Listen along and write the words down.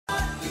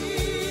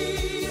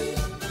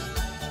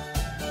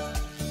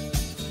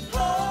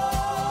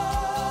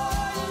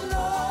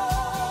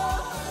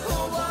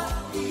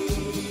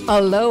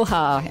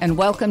Aloha, and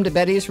welcome to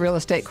Betty's Real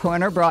Estate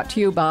Corner, brought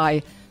to you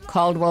by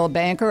Caldwell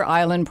Banker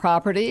Island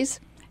Properties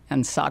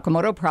and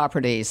Sakamoto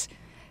Properties.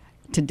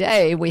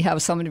 Today, we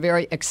have someone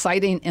very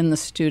exciting in the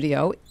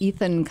studio,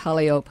 Ethan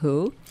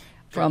Kaleiopu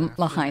from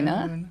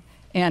Lahaina,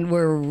 and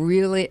we're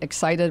really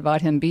excited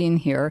about him being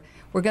here.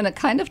 We're going to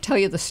kind of tell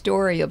you the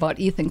story about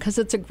Ethan, because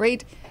I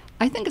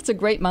think it's a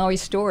great Maui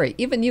story.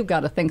 Even you got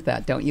to think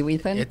that, don't you,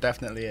 Ethan? It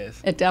definitely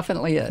is. It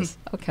definitely is.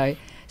 Okay.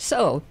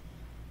 So,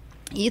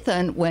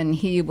 Ethan, when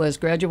he was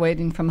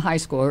graduating from high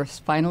school, his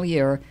final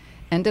year,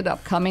 ended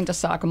up coming to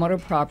Sakamoto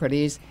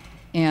Properties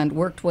and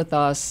worked with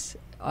us.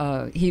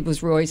 He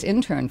was Roy's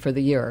intern for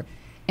the year,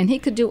 and he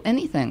could do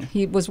anything.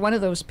 He was one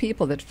of those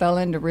people that fell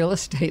into real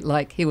estate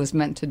like he was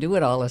meant to do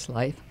it all his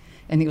life,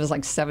 and he was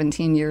like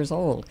 17 years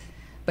old.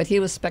 But he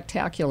was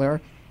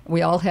spectacular.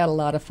 We all had a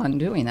lot of fun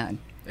doing that.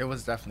 It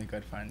was definitely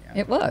good fun,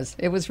 yeah. It was.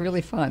 It was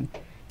really fun.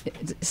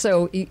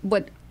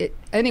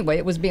 Anyway,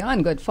 it was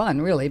beyond good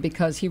fun, really,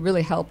 because he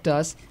really helped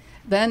us.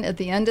 Then at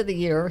the end of the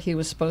year, he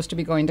was supposed to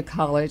be going to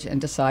college and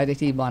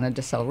decided he wanted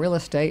to sell real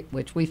estate,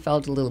 which we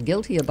felt a little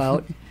guilty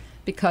about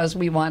because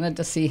we wanted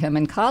to see him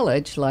in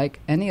college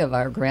like any of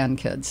our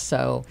grandkids.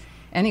 So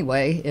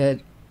anyway,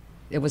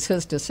 it was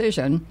his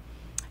decision,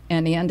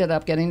 and he ended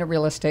up getting a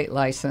real estate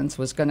license,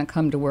 was going to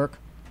come to work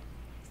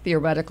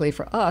theoretically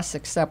for us,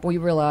 except we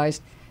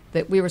realized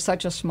that we were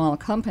such a small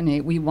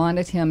company, we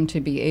wanted him to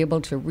be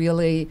able to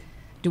really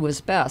do his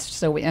best.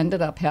 So we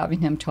ended up having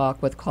him talk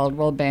with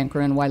Caldwell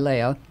Banker in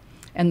Wailea,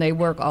 and they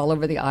work all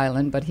over the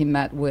island, but he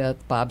met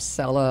with Bob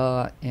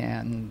Sella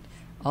and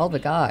all the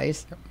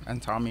guys. And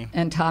Tommy.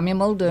 And Tommy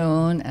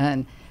Muldoon.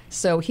 And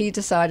so he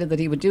decided that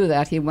he would do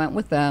that. He went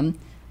with them,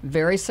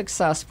 very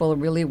successful,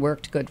 really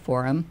worked good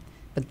for him,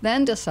 but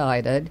then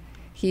decided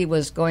he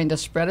was going to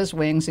spread his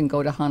wings and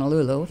go to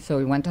Honolulu. So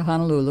he went to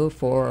Honolulu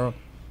for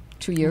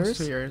 2 years? Almost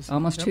 2 years.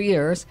 Almost Yep. 2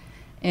 years.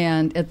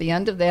 And at the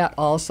end of that,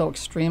 also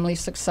extremely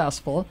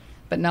successful,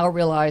 but now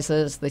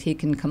realizes that he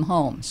can come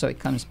home. So he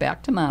comes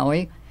back to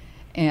Maui.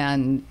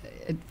 And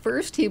at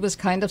first, he was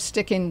kind of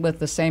sticking with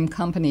the same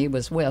company he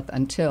was with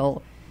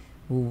until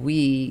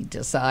we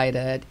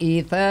decided,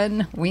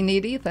 Ethan, we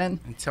need Ethan.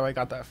 Until I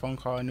got that phone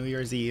call on New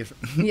Year's Eve.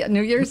 Yeah,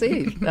 New Year's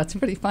Eve. That's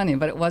pretty funny,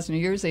 but it was New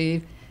Year's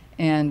Eve.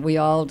 And we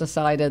all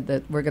decided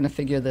that we're going to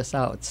figure this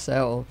out.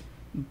 So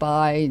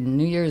by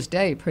New Year's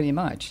Day, pretty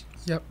much,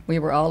 Yep. we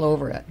were all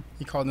over it.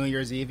 You called New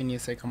Year's Eve and you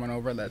say, come on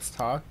over, let's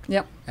talk.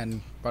 Yep. And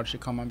why don't you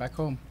come on back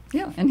home?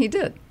 Yeah, and he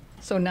did.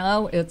 So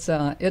now it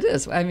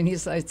is. I mean,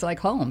 it's like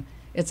home.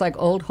 It's like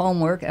old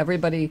homework.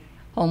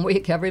 Home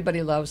week,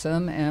 everybody loves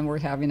him, and we're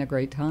having a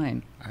great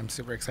time. I'm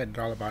super excited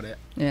all about it.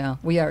 Yeah,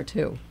 we are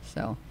too.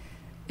 So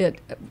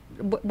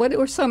what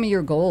are some of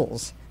your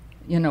goals,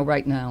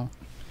 right now?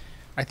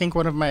 I think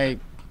one of my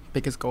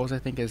biggest goals,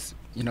 is,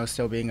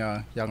 still being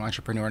a young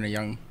entrepreneur and a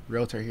young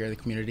realtor here in the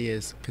community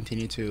is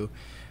continue to,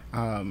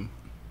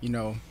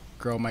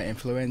 grow my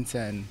influence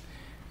and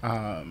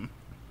kind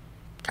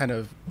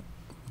of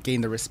gain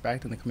the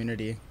respect in the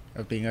community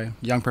of being a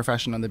young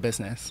professional in the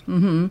business.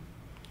 Mm-hmm.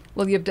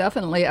 Well,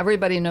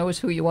 everybody knows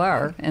who you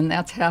are, and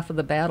that's half of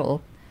the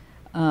battle.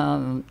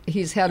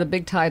 He's had a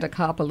big tie to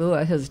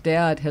Kapalua. His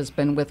dad has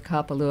been with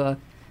Kapalua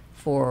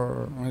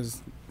for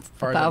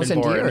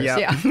 1,000 years. Yep.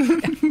 Yeah.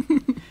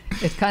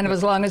 It's kind of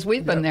as long as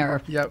we've been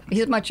there. Yep.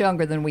 He's much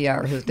younger than we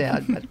are, his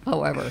dad, but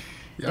however,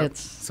 Yep.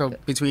 So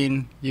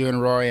between you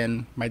and Roy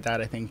and my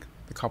dad, I think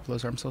the couple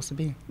is where I'm supposed to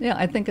be. Yeah,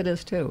 I think it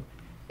is too.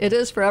 It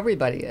is for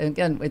everybody.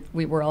 Again,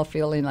 we were all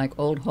feeling like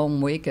old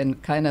home week,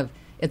 and kind of,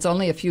 it's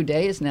only a few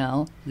days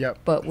now. Yep.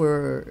 But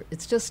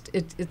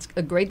it's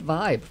a great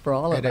vibe for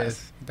all of us. It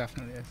is. It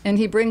definitely is. And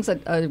he brings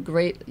a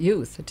great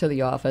youth to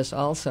the office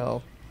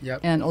also.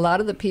 Yep. And a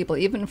lot of the people,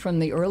 even from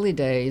the early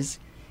days,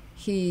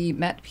 he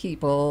met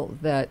people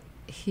that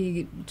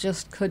he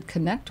just could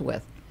connect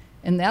with.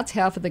 And that's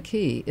half of the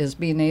key, is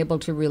being able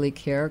to really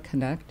care,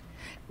 connect.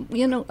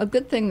 A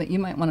good thing that you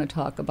might want to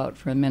talk about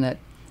for a minute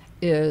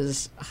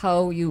is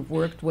how you've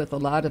worked with a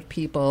lot of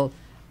people,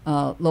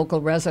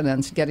 local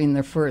residents, getting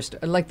their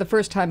the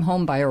first-time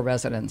home buyer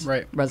resident.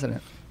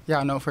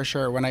 Yeah, no, for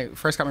sure. When I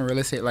first got my real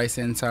estate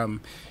license,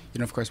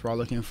 of course, we're all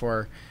looking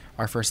for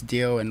our first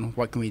deal and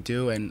what can we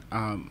do. And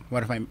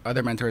one of my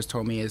other mentors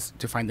told me is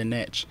to find a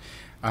niche.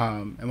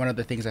 And one of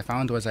the things I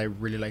found was I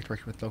really liked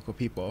working with local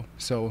people.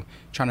 So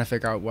trying to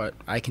figure out what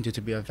I can do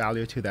to be of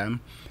value to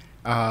them.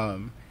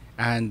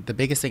 And the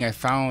biggest thing I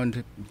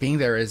found being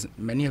there is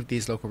many of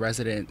these local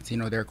residents,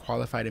 they're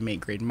qualified and make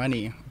great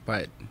money,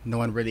 but no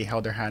one really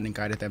held their hand and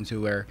guided them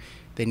to where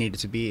they needed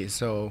to be.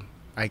 So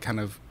I kind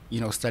of,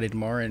 studied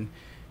more and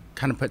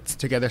kind of put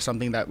together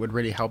something that would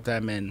really help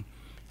them and,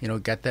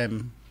 get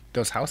them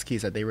those house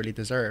keys that they really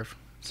deserve.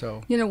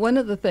 So, one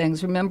of the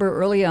things, remember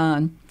early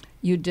on,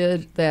 you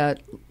did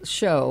that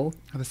show.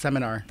 The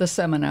seminar.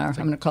 I'm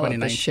going to call it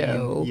the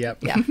show. Yep.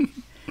 Yeah.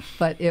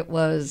 But it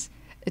was,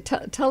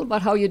 tell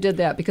about how you did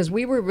that, because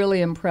we were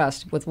really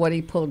impressed with what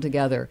he pulled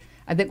together.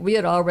 I think we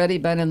had already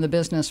been in the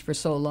business for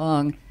so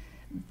long,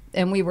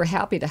 and we were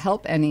happy to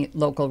help any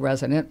local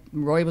resident.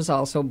 Roy was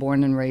also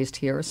born and raised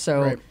here,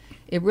 so right.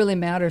 it really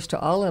matters to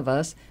all of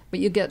us. But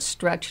you get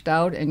stretched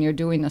out, and you're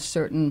doing a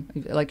certain,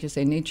 like you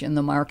say, niche in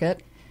the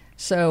market.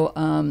 So,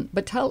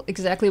 but tell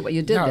exactly what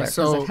you did there, because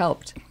it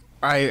helped.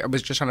 I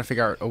was just trying to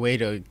figure out a way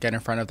to get in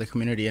front of the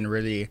community and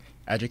really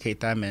educate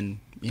them and,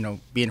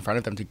 be in front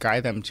of them to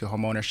guide them to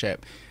home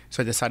ownership.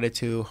 So I decided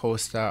to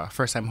host a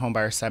first-time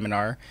homebuyer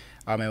seminar.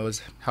 It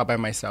was held by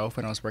myself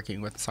when I was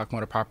working with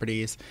Sakamoto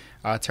Properties,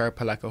 Tara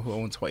Paleko, who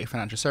owns Hawaii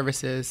Financial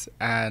Services,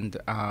 and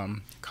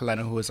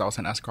Kalena, who is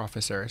also an escrow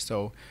officer.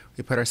 So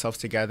we put ourselves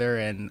together,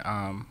 and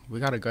we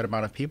got a good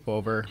amount of people,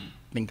 over,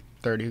 I think,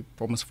 30,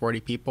 almost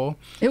 40 people.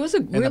 It was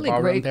a really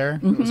great. There.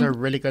 Mm-hmm. It was a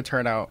really good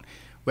turnout.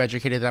 We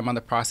educated them on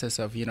the process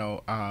of,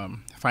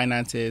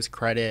 finances,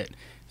 credit,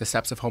 the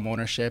steps of home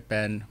ownership,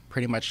 and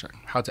pretty much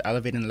how to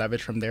elevate and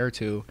leverage from there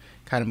to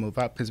kind of move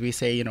up. Because we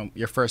say,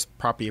 your first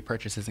property you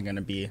purchase isn't going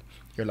to be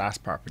your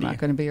last property. Not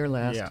going to be your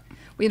last. Yeah.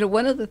 Well,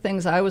 one of the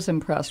things I was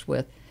impressed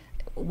with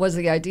was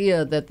the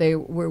idea that they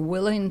were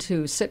willing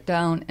to sit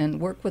down and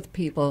work with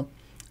people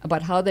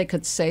about how they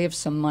could save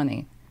some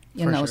money.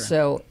 Sure.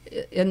 So,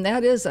 and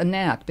that is a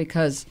knack,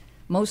 because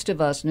most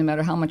of us, no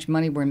matter how much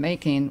money we're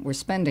making, we're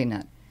spending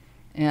it.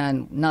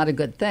 And not a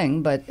good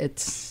thing, but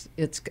it's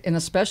and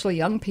especially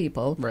young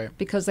people, right,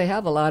 because they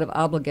have a lot of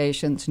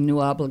obligations, new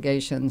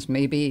obligations,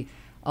 maybe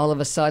all of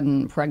a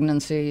sudden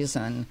pregnancies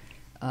and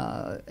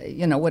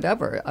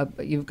whatever.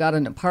 You've got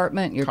an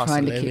apartment, you're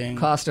trying to keep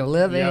cost of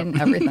living,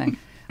 yep. everything.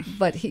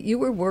 But you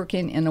were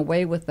working in a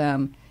way with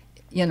them,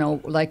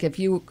 like if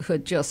you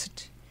could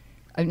just.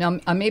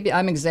 Maybe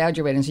I'm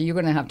exaggerating, so you're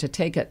going to have to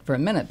take it for a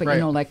minute. But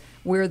right. Like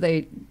where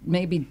they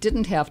maybe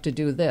didn't have to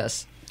do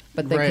this,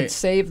 but they right. could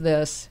save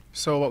this.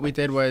 So what we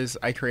did was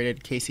I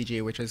created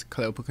KCG, which is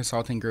Kaleiopu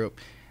Consulting Group,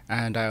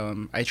 and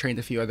I trained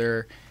a few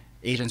other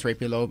agents right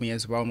below me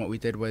as well. And what we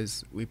did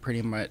was we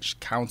pretty much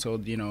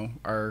counseled,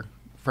 our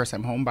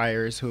first-time home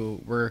buyers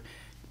who were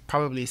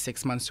probably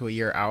 6 months to a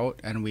year out,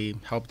 and we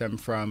helped them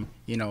from,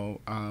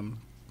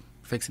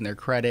 fixing their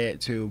credit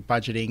to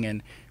budgeting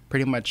and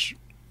pretty much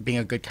being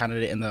a good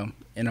candidate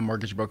in a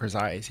mortgage broker's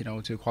eyes,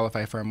 to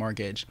qualify for a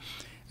mortgage.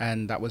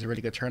 And that was a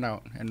really good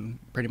turnout. And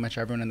pretty much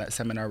everyone in that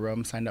seminar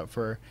room signed up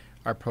for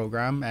our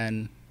program,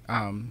 and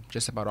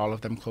just about all of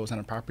them closed on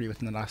a property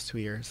within the last 2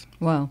 years.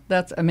 Wow,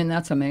 that's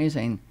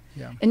amazing.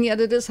 Yeah. And yet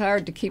it is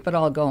hard to keep it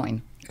all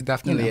going. It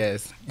definitely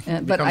is.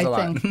 But I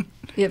think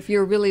if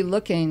you're really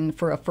looking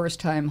for a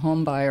first-time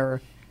home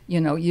buyer,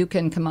 you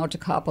can come out to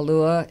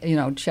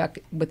Kapalua, check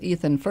with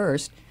Ethan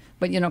first,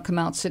 but, come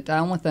out, sit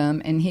down with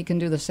him, and he can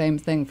do the same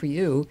thing for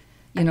you,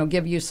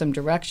 give you some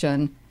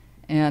direction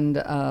and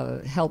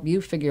help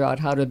you figure out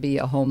how to be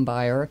a home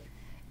buyer.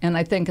 And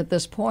I think at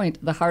this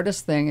point, the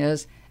hardest thing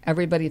is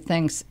everybody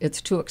thinks it's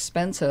too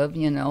expensive,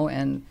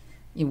 and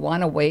you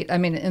want to wait. I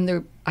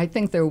mean, I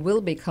think there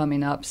will be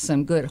coming up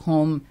some good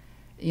home,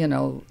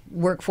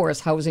 workforce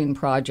housing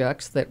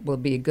projects that will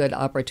be good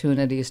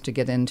opportunities to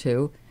get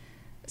into.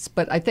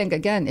 But I think,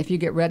 again, if you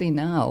get ready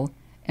now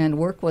and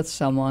work with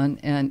someone,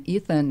 and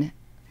Ethan,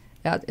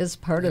 that is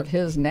part yep. of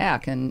his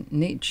knack and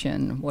niche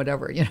and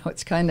whatever.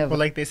 It's kind of... Well,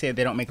 like they say,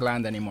 they don't make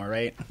land anymore,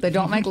 right? They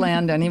don't make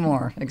land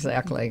anymore,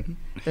 exactly.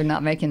 They're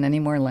not making any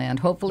more land.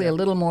 Hopefully yep. a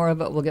little more of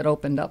it will get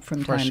opened up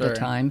from time to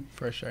time.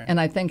 For sure. And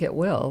I think it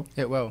will.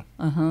 It will.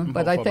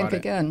 But I think,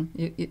 again,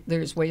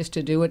 there's ways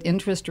to do it.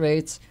 Interest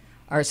rates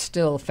are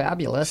still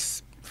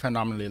fabulous. It's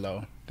phenomenally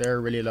low.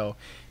 They're really low.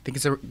 I think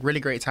it's a really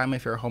great time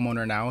if you're a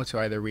homeowner now to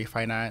either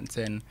refinance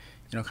and,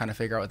 kind of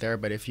figure out there.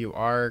 But if you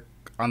are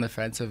on the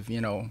fence of,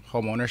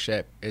 home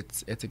ownership,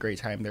 it's a great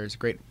time. There's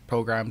great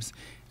programs,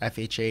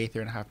 FHA,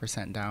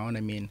 3.5% down.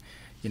 I mean,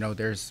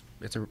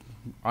 it's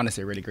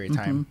honestly a really great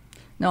time.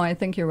 No, I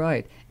think you're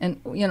right. And,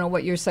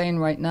 what you're saying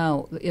right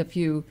now, if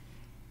you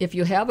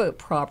have a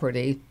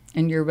property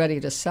and you're ready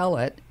to sell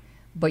it,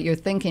 but you're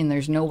thinking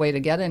there's no way to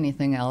get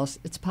anything else,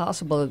 it's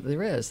possible that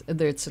there is.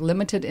 It's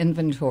limited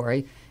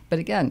inventory. But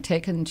again,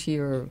 take into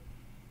your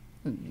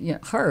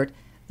heart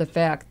the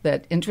fact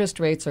that interest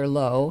rates are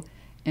low,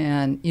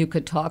 and you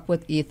could talk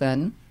with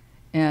Ethan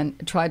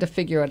and try to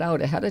figure it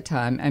out ahead of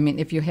time. I mean,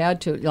 if you had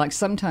to, like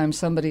sometimes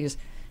somebody's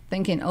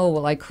thinking, oh,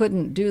 well, I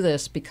couldn't do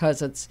this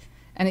because it's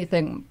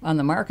anything on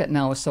the market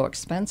now is so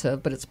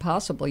expensive, but it's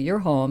possible your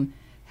home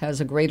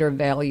has a greater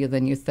value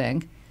than you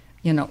think.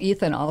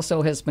 Ethan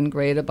also has been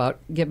great about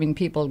giving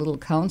people a little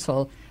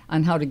counsel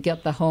on how to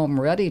get the home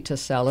ready to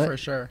sell it. For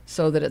sure.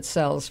 So that it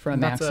sells for a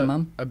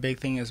maximum. A big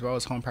thing as well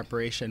is home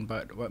preparation,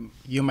 but what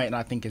you might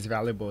not think is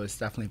valuable is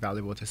definitely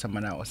valuable to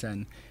someone else.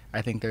 And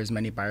I think there's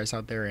many buyers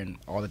out there in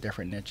all the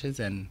different niches,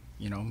 and,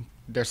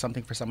 there's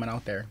something for someone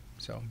out there.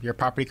 So your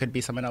property could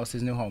be someone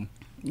else's new home.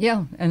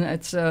 Yeah, and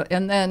it's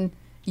and then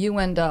you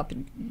end up,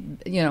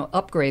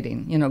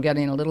 upgrading,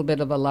 getting a little bit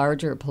of a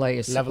larger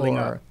place. Leveling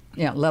up.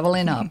 Yeah,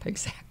 leveling up,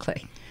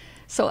 exactly.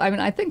 So,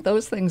 I think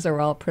those things are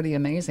all pretty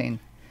amazing.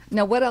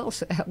 Now, what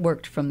else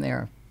worked from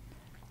there?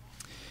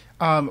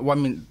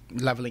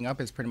 Leveling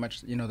up is pretty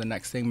much, the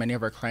next thing. Many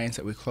of our clients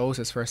that we close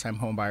as first-time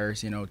home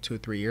buyers,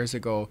 2-3 years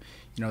ago,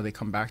 they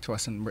come back to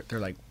us and they're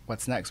like,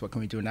 what's next? What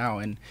can we do now?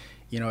 And,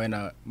 in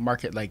a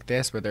market like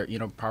this where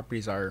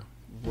properties are,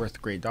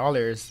 worth great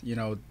dollars,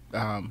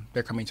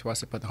 they're coming to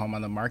us to put the home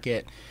on the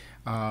market.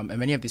 And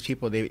many of these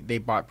people, they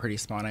bought pretty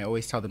small. And I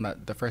always tell them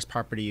that the first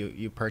property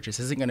you purchase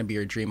isn't going to be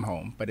your dream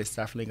home, but it's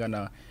definitely going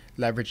to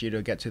leverage you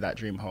to get to that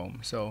dream home.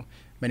 So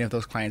many of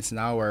those clients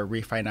now are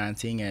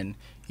refinancing and,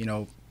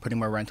 putting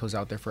more rentals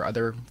out there for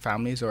other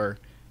families, or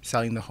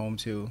selling the home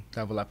to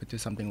level up into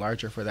something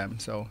larger for them.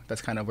 So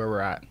that's kind of where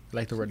we're at. I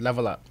like the word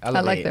level up, elevate.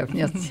 I like that.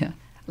 Yes, yeah.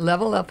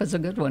 Level up is a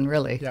good one,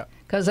 really. Yeah.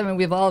 Because,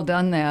 we've all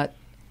done that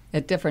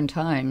at different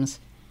times.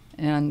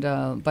 And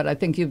but I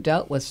think you've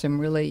dealt with some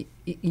really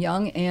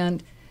young.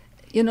 And,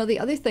 the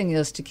other thing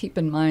is to keep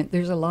in mind,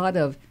 there's a lot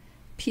of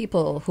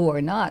people who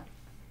are not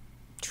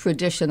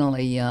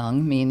traditionally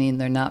young, meaning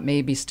they're not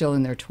maybe still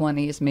in their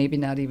 20s, maybe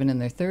not even in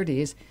their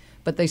 30s,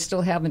 but they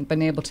still haven't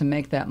been able to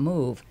make that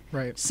move.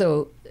 Right.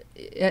 So,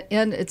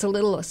 and it's a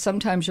little,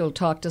 sometimes you'll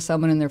talk to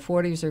someone in their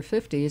 40s or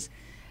 50s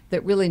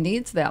that really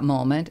needs that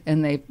moment,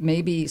 and they've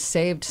maybe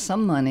saved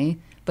some money,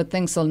 but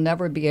thinks they'll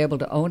never be able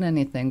to own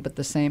anything but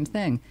the same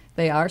thing.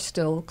 They are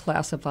still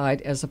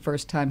classified as a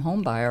first-time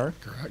home buyer.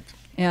 Correct.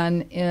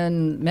 And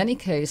in many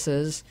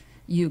cases,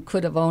 you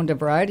could have owned a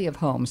variety of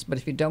homes, but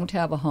if you don't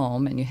have a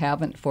home and you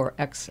haven't for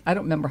X, I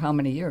don't remember how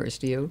many years,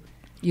 do you?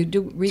 You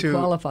do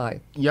requalify.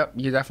 Yep,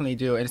 you definitely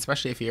do, and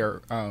especially if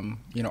you're,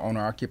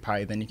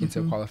 owner-occupied, then you can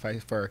still qualify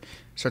for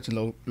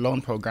certain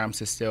loan programs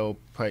to still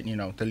put,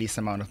 the least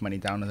amount of money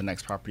down on the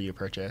next property you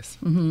purchase.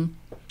 Mm-hmm.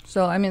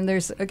 So,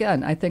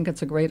 I think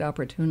it's a great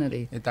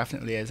opportunity. It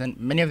definitely is, and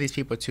many of these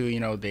people too,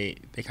 they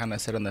kind of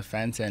sit on the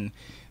fence and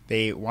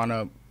they want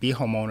to be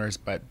homeowners,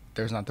 but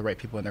there's not the right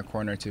people in their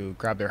corner to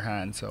grab their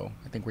hand. So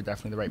I think we're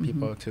definitely the right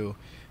people to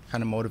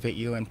kind of motivate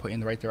you and put you in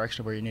the right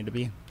direction where you need to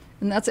be.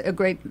 And that's a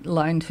great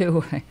line,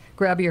 too.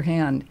 Grab your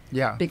hand.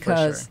 Yeah,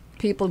 because for sure.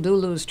 People do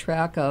lose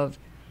track of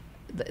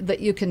that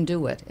you can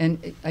do it.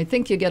 And I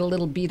think you get a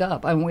little beat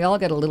up. We all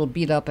get a little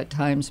beat up at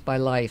times by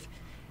life.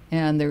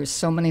 And there's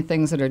so many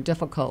things that are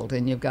difficult.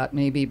 And you've got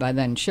maybe by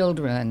then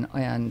children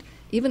and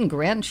even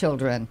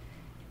grandchildren,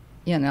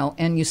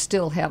 and you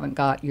still haven't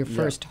got your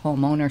first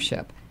home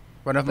ownership.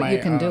 But you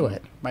can do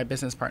it. My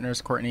business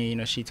partners,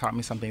 Courtney, she taught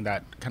me something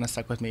that kind of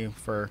stuck with me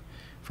for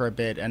a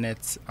bit. And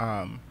it's,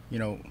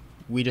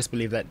 we just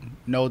believe that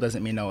no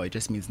doesn't mean no. It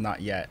just means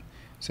not yet.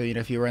 So,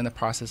 if you were in the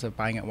process of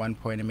buying at one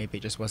point and maybe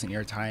it just wasn't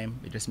your time,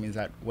 it just means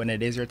that when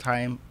it is your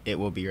time, it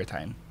will be your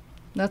time.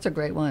 That's a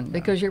great one,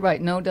 because you're right.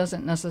 No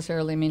doesn't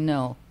necessarily mean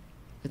no.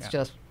 It's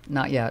just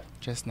not yet.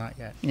 Just not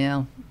yet.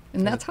 Yeah.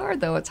 And that's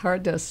hard, though. It's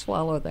hard to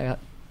swallow that.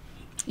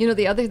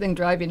 The other thing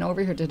driving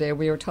over here today,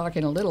 we were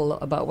talking a little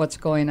about what's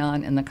going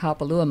on in the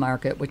Kapalua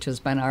market, which has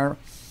been our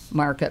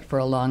market for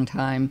a long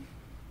time.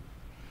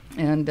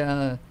 And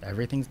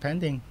everything's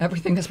pending.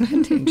 Everything is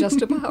pending,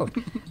 just about.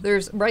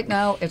 Right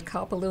now at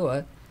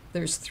Kapalua,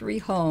 there's 3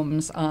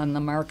 homes on the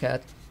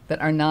market that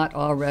are not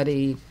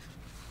already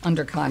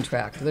under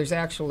contract. There's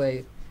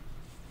actually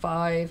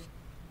 5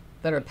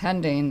 that are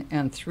pending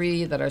and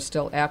 3 that are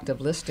still active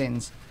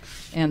listings.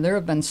 And there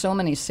have been so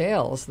many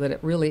sales that it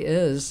really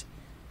is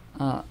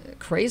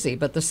crazy.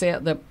 But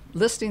the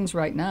listings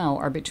right now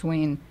are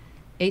between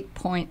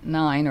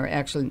 8.9, or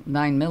actually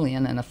 9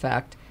 million in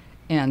effect,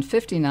 and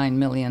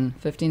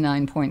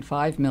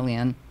 59.5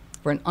 million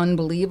for an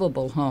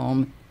unbelievable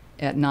home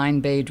at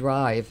 9 Bay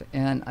Drive.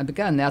 And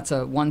again, that's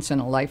a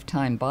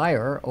once-in-a-lifetime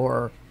buyer,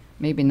 or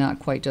maybe not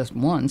quite just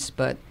once,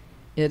 but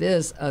it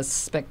is a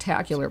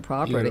spectacular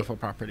property. Beautiful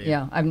property.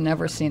 Yeah, I've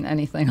never seen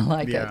anything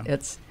like it.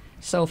 It's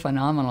so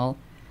phenomenal.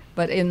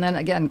 And then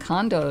again,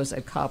 condos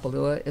at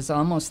Kapalua is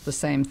almost the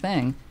same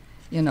thing.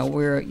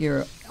 Where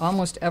you're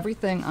almost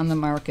everything on the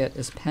market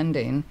is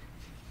pending.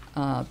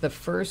 The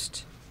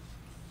first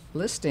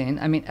listing,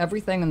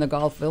 everything in the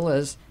Gulf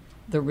Villas,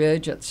 the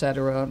Ridge,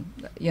 etc.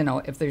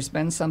 If there's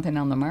been something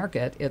on the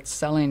market, it's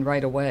selling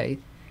right away.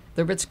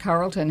 The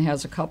Ritz-Carlton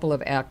has a couple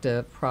of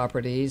active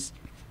properties.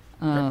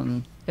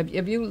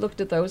 Have you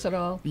looked at those at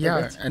all?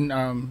 Yeah, and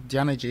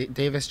Deanna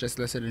Davis just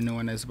listed a new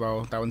one as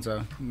well. That one's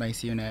a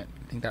nice unit.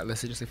 I think that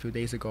listed just a few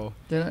days ago.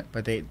 Did it?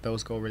 But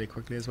those go really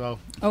quickly as well.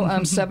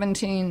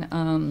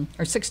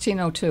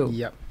 1602.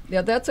 Yep.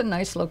 Yeah, that's a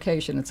nice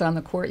location. It's on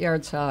the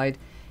courtyard side.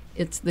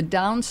 It's the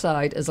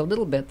downside is a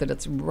little bit that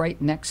it's right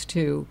next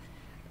to,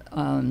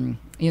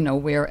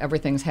 where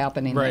everything's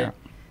happening there.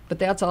 But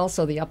that's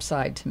also the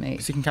upside to me.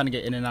 So you can kind of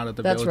get in and out of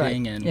the That's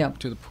building right. and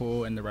to the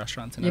pool and the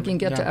restaurants and you everything.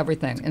 can get to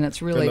everything, and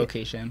it's really good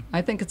location.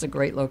 I think it's a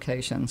great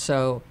location.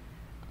 So,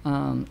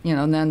 and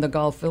then the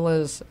Gulf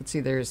Villas. Let's see,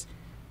 there's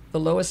the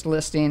lowest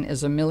listing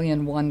is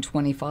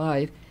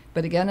 $1,125,000.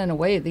 But again, in a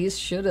way, these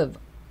should have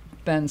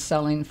been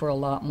selling for a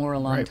lot more a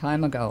long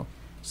time ago.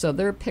 So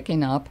they're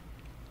picking up.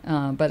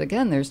 But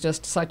again, there's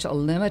just such a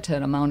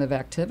limited amount of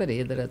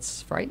activity that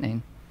it's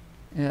frightening.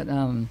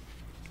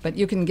 But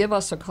you can give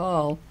us a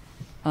call.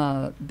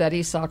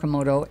 Betty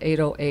Sakamoto,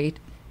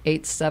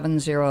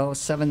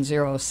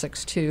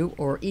 808-870-7062,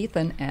 or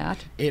Ethan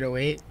at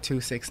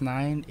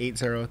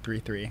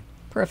 808-269-8033.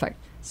 Perfect.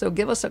 So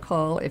give us a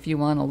call if you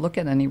want to look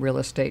at any real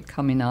estate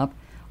coming up,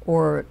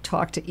 or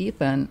talk to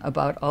Ethan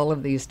about all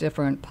of these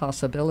different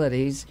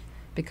possibilities.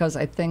 because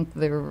I think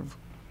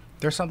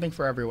There's something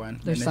for everyone.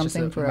 There's and it's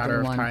something just for a matter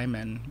everyone. of time,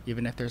 and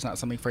even if there's not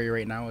something for you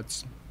right now,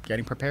 it's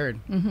getting prepared.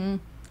 Mm-hmm.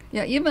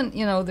 Yeah, even,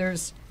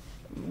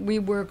 we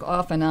work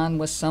off and on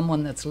with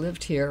someone that's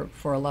lived here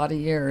for a lot of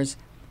years,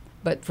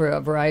 but for a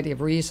variety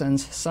of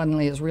reasons,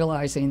 suddenly is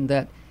realizing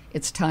that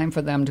it's time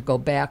for them to go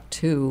back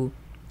to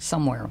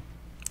somewhere.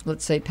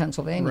 Let's say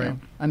Pennsylvania. Right.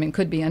 I mean,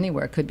 could be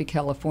anywhere, could be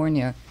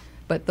California,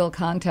 but they'll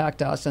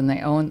contact us and they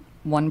own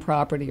one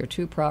property or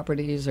two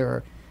properties,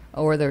 or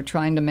they're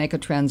trying to make a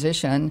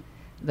transition.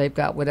 They've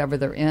got whatever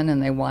they're in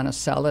and they want to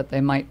sell it.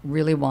 They might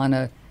really want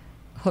to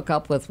hook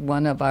up with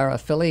one of our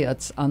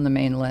affiliates on the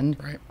mainland,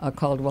 Right. a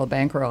Caldwell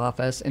Banker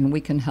office, and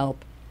we can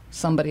help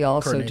somebody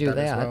also Coordinate do that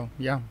that. as well.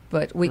 Yeah.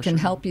 But we for can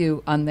sure. help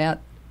you on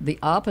the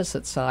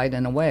opposite side,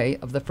 in a way,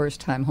 of the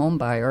first-time home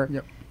buyer.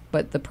 Yep.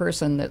 But the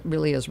person that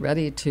really is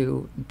ready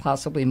to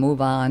possibly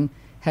move on,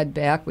 head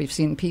back. We've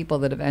seen people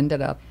that have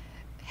ended up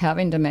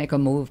having to make a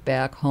move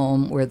back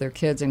home where their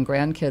kids and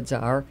grandkids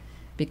are,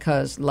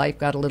 because life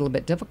got a little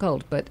bit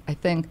difficult. But I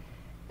think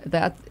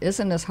that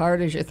isn't as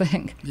hard as you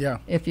think. Yeah.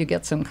 If you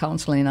get some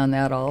counseling on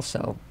that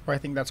also. Well, I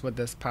think that's what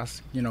this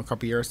past,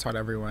 couple years taught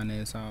everyone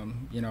is,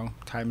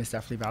 time is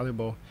definitely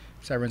valuable.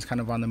 So everyone's kind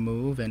of on the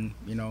move, and,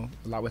 a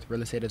lot with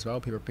real estate as well.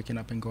 People are picking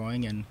up and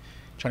going and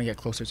trying to get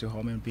closer to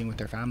home and being with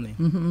their family.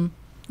 Mm-hmm.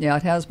 Yeah,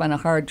 it has been a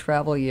hard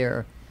travel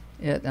year.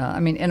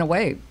 In a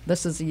way,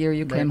 this is the year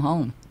you came Right.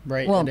 home.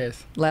 Right, Well, it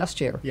is.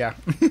 last year. Yeah.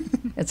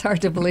 It's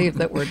hard to believe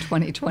that we're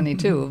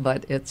 2022,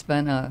 but it's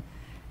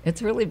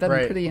really been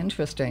Right. pretty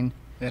interesting.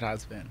 It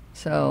has been.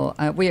 So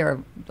we are,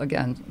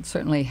 again,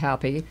 certainly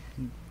happy.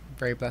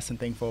 Very blessed and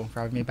thankful for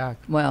having me back.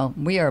 Well,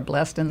 we are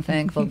blessed and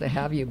thankful to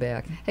have you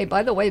back. Hey,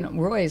 by the way,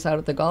 Roy's out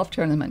at the golf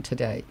tournament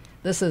today.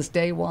 This is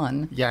day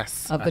one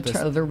Yes. of at this-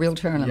 the real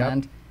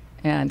tournament,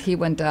 and he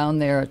went down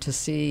there to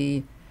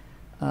see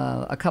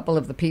a couple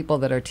of the people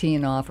that are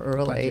teeing off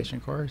early.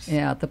 plantation course.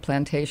 Yeah, at the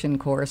plantation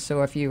course.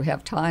 So if you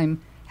have time,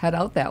 head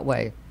out that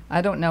way. I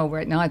don't know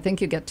right now. I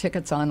think you get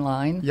tickets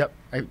online. Yep.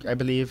 I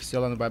believe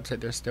still on the website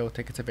there's still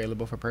tickets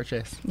available for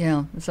purchase.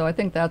 Yeah, so I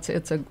think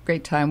it's a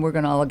great time. We're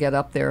going to all get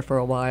up there for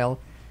a while.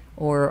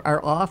 Or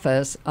our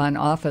office on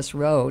Office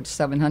Road,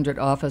 700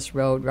 Office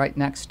Road, right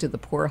next to the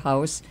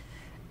poorhouse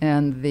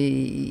and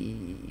the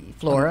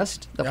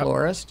florist, Yep.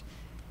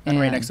 And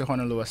right next to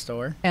Honolulu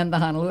store. And the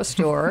Honolulu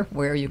store,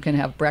 where you can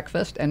have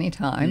breakfast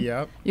anytime.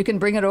 Yep. You can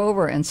bring it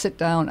over and sit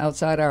down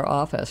outside our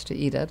office to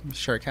eat it.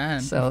 Sure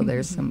can. So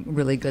there's some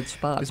really good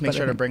spots. Just make But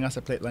sure I to think- bring us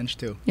a plate lunch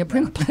too. Yeah,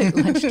 bring a plate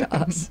lunch to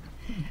us.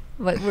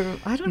 But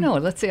I don't know.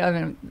 Let's see.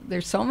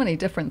 There's so many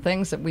different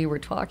things that we were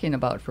talking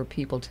about for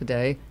people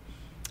today.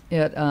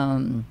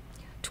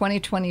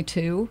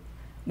 2022,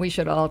 we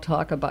should all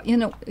talk about.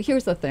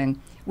 Here's the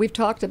thing. We've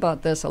talked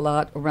about this a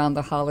lot around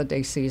the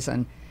holiday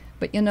season.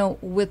 But,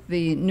 with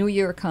the new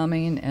year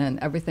coming and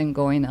everything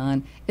going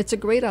on, it's a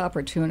great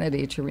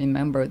opportunity to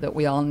remember that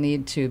we all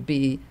need to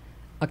be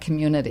a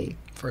community.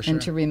 For sure.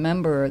 And to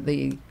remember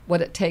what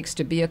it takes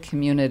to be a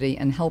community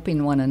and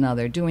helping one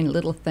another, doing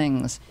little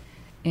things,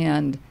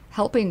 and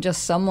helping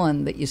just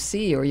someone that you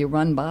see or you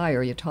run by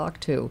or you talk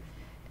to.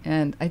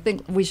 And I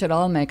think we should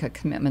all make a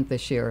commitment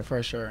this year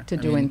For sure. to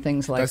doing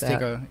things like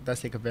that. It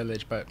does take a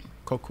village, but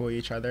cocoa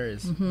each other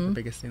is the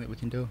biggest thing that we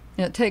can do.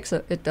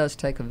 It does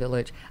take a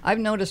village. I've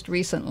noticed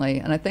recently,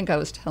 and I think I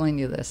was telling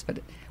you this, but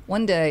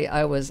one day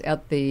I was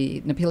at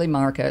the Napili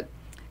Market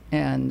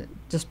and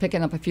just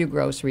picking up a few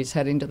groceries,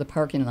 heading to the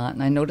parking lot,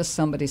 and I noticed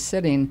somebody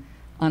sitting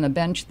on a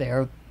bench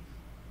there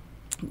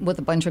with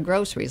a bunch of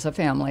groceries, a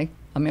family,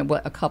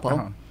 a couple.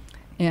 Uh-huh.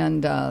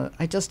 And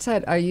I just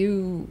said,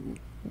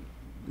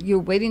 you're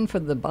waiting for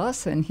the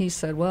bus? And he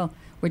said, well,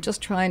 we're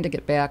just trying to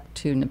get back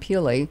to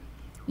Napili.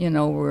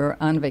 We're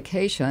on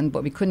vacation,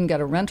 but we couldn't get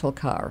a rental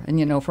car.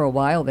 And, for a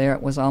while there,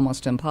 it was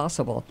almost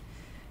impossible.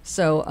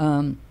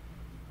 So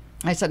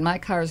I said, my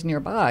car's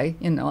nearby.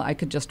 I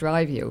could just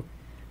drive you.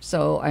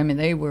 So,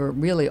 they were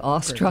really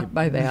awestruck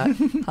by that,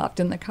 hopped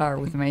in the car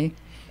with me,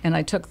 and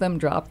I took them,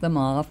 dropped them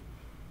off,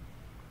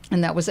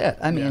 and that was it.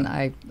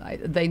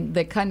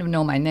 They kind of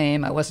know my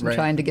name. I wasn't Right.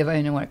 trying to give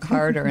anyone a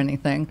card or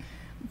anything.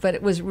 But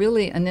it was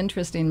really an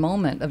interesting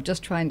moment of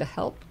just trying to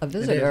help a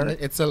visitor.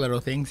 It's the little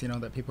things,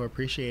 that people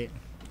appreciate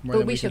more But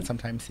than we we can should-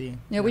 sometimes see.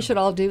 Yeah, we should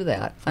all do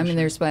that. For sure.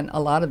 There's been a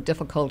lot of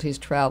difficulties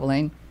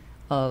traveling,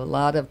 a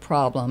lot of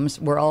problems.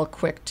 We're all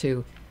quick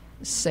to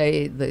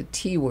say the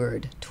T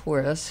word,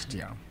 tourist,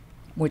 Yeah.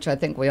 which I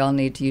think we all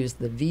need to use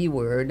the V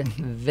word,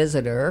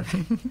 visitor.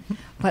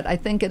 But I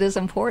think it is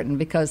important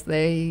because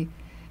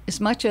as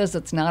much as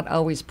it's not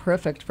always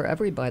perfect for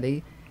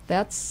everybody,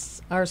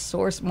 that's our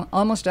source.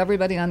 Almost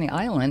everybody on the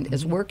island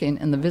is working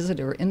in the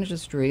visitor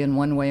industry in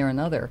one way or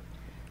another.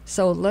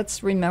 So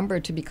let's remember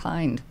to be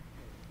kind.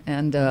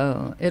 And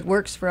it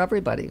works for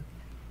everybody.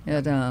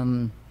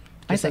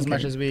 I think As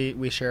much as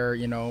we share,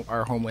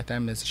 our home with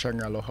them, is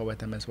sharing our aloha with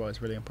them as well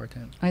is really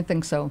important. I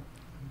think so.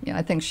 Yeah,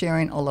 I think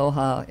sharing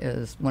aloha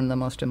is one of the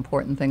most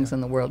important things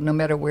in the world, no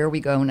matter where we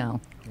go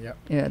now. Yep.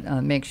 It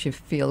makes you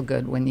feel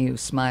good when you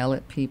smile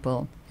at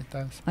people. It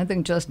does. I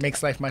think just...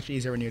 Makes life much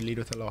easier when you lead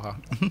with aloha.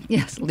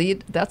 Yes,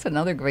 lead. That's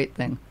another great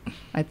thing.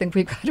 I think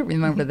we've got to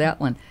remember that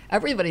one.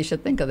 Everybody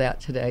should think of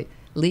that today.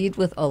 Lead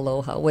with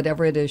aloha,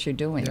 whatever it is you're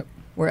doing. Yep.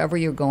 Wherever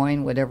you're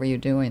going, whatever you're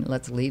doing,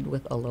 let's lead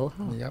with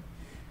aloha. Yep.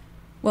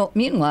 Well,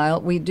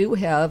 meanwhile, we do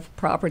have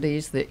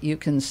properties that you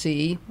can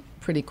see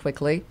pretty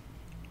quickly,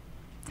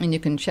 and you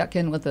can check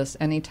in with us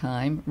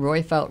anytime.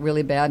 Roy felt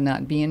really bad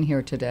not being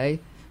here today,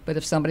 but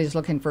if somebody's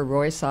looking for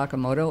Roy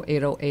Sakamoto,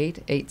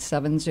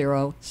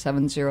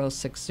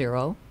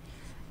 808-870-7060.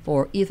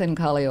 For Ethan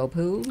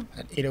Kaleiopu,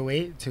 At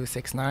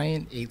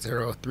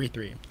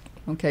 808-269-8033.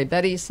 okay,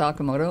 Betty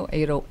Sakamoto,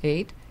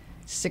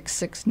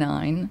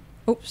 808-669.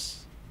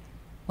 Oops.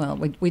 Well,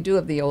 we do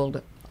have the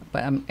old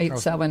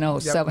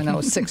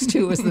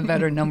 870-7062 is the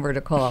better number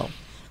to call.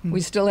 We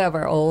still have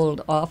our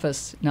old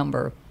office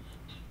number,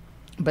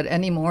 but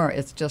anymore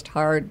it's just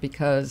hard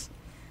because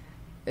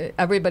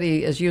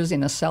everybody is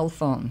using a cell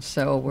phone,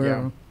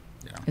 so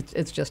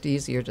it's just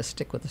easier to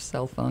stick with a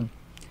cell phone.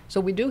 So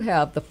we do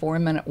have the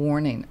 4-minute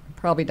warning,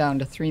 probably down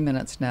to 3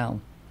 minutes now.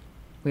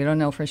 We don't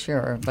know for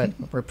sure, but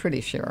we're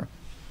pretty sure.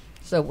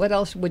 So what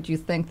else would you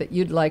think that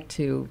you'd like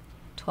to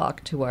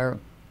talk to our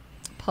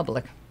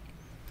public?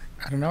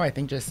 I don't know. I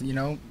think just,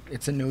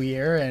 it's a new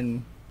year,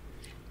 and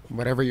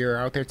whatever you're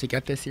out there to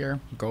get this year,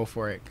 go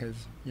for it.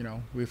 Because,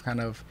 we've kind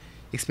of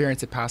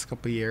experienced the past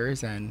couple of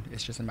years, and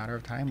it's just a matter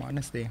of time,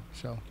 honestly.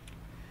 So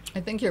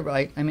I think you're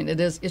right. I mean,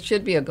 it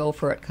should be a go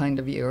for it kind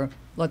of year.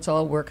 Let's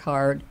all work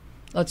hard.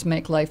 Let's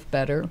make life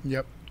better.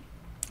 Yep.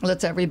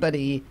 Let's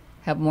everybody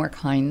have more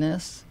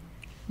kindness,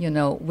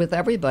 with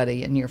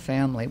everybody in your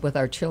family, with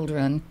our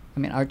children. I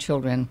mean, our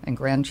children and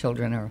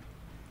grandchildren are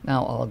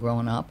now all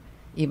grown up,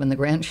 even the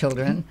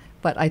grandchildren.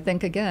 But I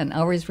think, again,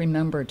 always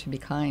remember to be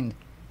kind.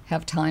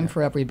 Have time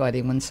for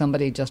everybody when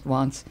somebody just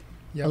wants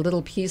a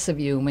little piece of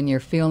you when you're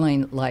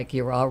feeling like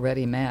you're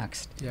already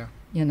maxed. Yeah.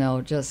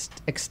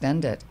 Just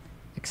extend it.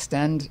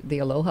 Extend the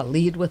aloha.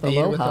 Lead with Lead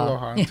aloha. with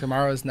aloha.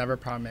 Tomorrow is never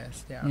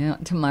promised. Yeah. Yeah,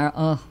 tomorrow.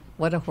 Oh,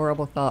 what a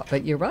horrible thought.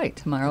 But you're right.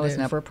 Tomorrow is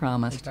never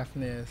promised. It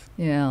definitely is.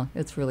 Yeah,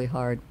 it's really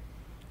hard.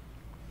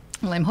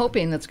 Well, I'm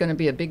hoping it's going to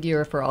be a big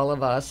year for all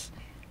of us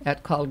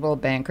at Caldwell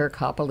Banker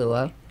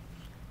Kapalua.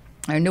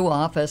 Our new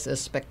office is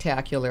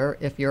spectacular.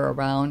 If you're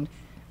around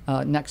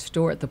next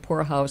door at the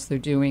poorhouse, they're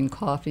doing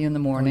coffee in the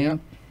morning,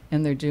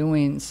 and they're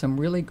doing some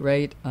really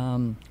great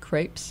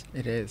crepes.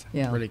 It is.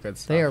 Yeah, It's really good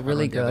stuff. they are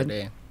really the other good.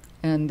 day.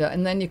 And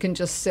then you can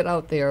just sit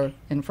out there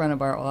in front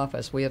of our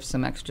office. We have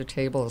some extra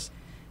tables,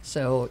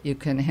 so you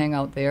can hang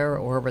out there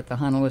or over at the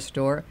Honolulu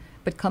store.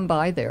 But come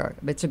by there.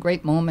 It's a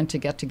great moment to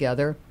get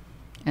together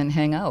and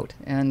hang out.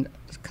 And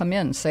come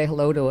in, say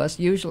hello to us.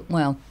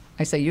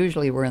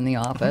 Usually we're in the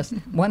office.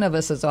 One of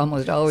us is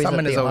almost always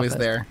Someone at the is always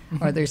office. there.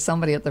 Or there's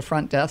somebody at the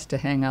front desk to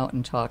hang out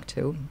and talk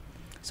to.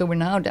 So we're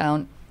now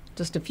down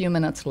just a few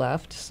minutes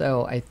left.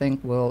 So I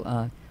think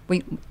we'll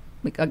we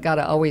got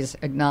to always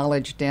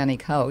acknowledge Danny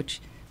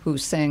Couch, who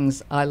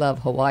sings I Love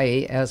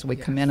Hawaii as we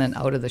come in and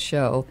out of the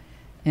show.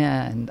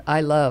 And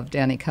I love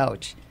Danny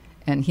Couch.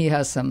 And he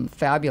has some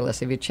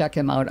fabulous, if you check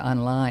him out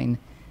online,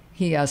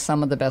 he has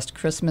some of the best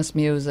Christmas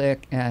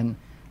music and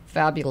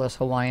fabulous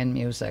Hawaiian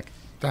music.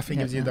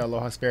 Definitely gives you the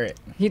aloha spirit.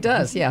 He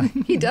does, yeah.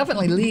 He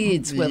definitely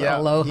leads with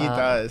aloha. He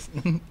does.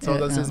 So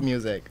does his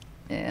music.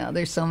 Yeah,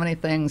 there's so many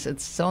things.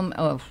 It's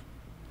so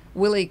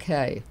Willie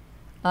K.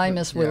 I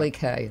miss Willie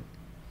K.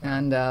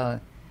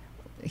 And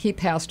he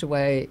passed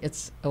away.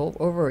 It's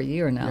over a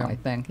year now, I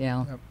think.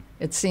 Yeah. Yep.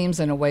 It seems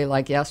in a way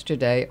like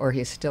yesterday, or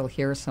he's still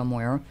here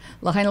somewhere.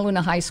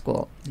 Lahainaluna High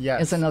School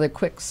is another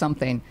quick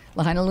something.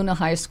 Lahainaluna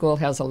High School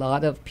has a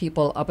lot of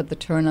people up at the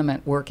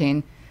tournament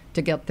working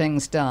to get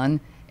things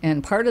done.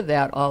 And part of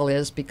that all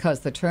is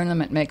because the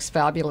tournament makes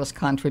fabulous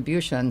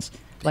contributions,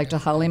 like to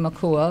Hale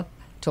Makua,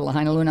 to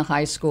Lahainaluna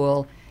High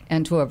School,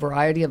 and to a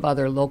variety of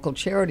other local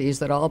charities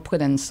that all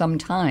put in some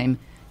time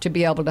to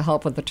be able to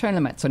help with the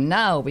tournament. So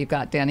now we've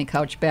got Danny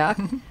Couch back.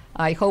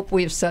 I hope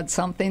we've said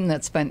something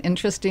that's been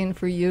interesting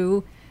for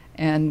you,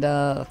 and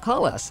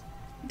call us.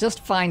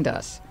 Just find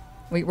us.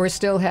 We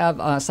still have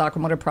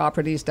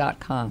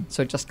sakamotoproperties.com,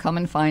 so just come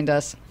and find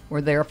us.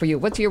 We're there for you.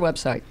 What's your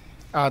website?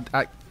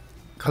 At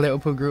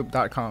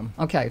KaleiopuGroup.com.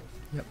 Okay.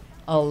 Yep.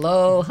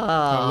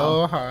 Aloha.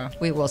 Aloha.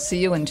 We will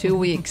see you in 2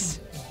 weeks.